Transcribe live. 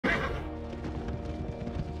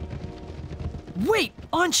Wait,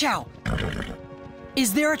 Anqiao!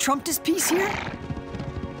 Is there a Trumptus piece here?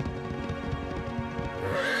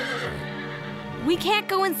 We can't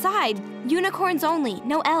go inside. Unicorns only,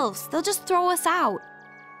 no elves. They'll just throw us out.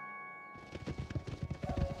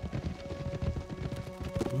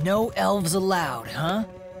 No elves allowed, huh?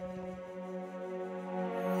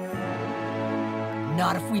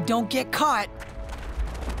 Not if we don't get caught.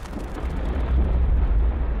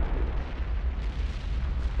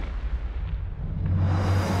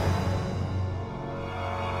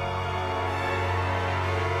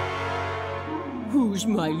 Who's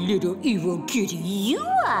my little evil kitty? You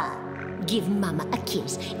are. Give Mama a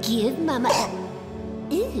kiss. Give Mama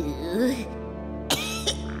a... Ew.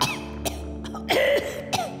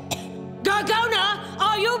 Gargona,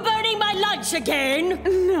 are you burning my lunch again?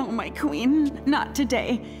 No, my queen, not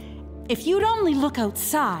today. If you'd only look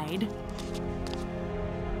outside...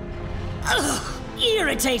 Ugh,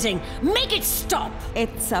 irritating! Make it stop!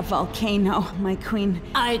 It's a volcano, my queen.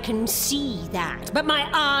 I can see that, but my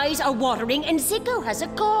eyes are watering and Ziggo has a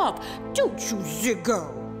cough. Don't you,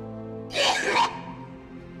 Ziggo?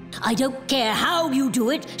 I don't care how you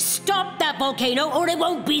do it. Stop that volcano or it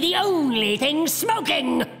won't be the only thing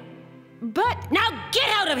smoking! But... Now get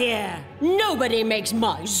out of here! Nobody makes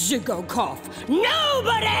my Ziggo cough.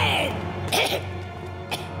 Nobody!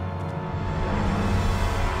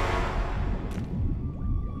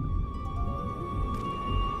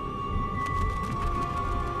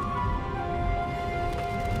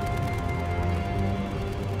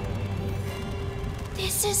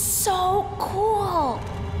 This is so cool.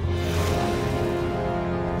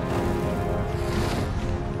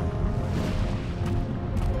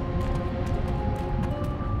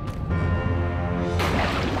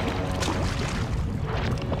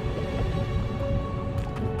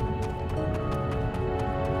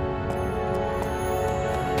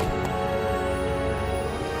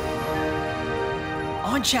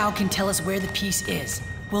 Anqiao can tell us where the piece is.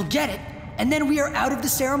 We'll get it, and then we are out of the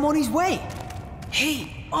ceremony's way.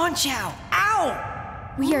 Hey, Anqiao!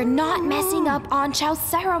 Ow! We are not messing up Anqiao's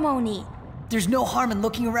ceremony. There's no harm in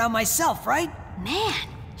looking around myself, right? Man,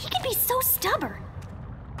 he can be so stubborn.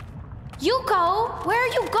 Yuko, where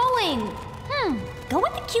are you going? Go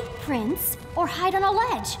with the cute prince or hide on a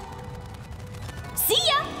ledge. See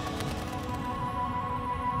ya!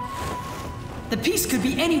 The piece could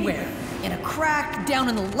be anywhere. In a crack, down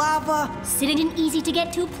in the lava. Sit in an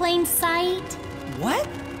easy-to-get-to plain sight. What?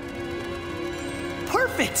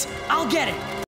 Perfect! I'll get it.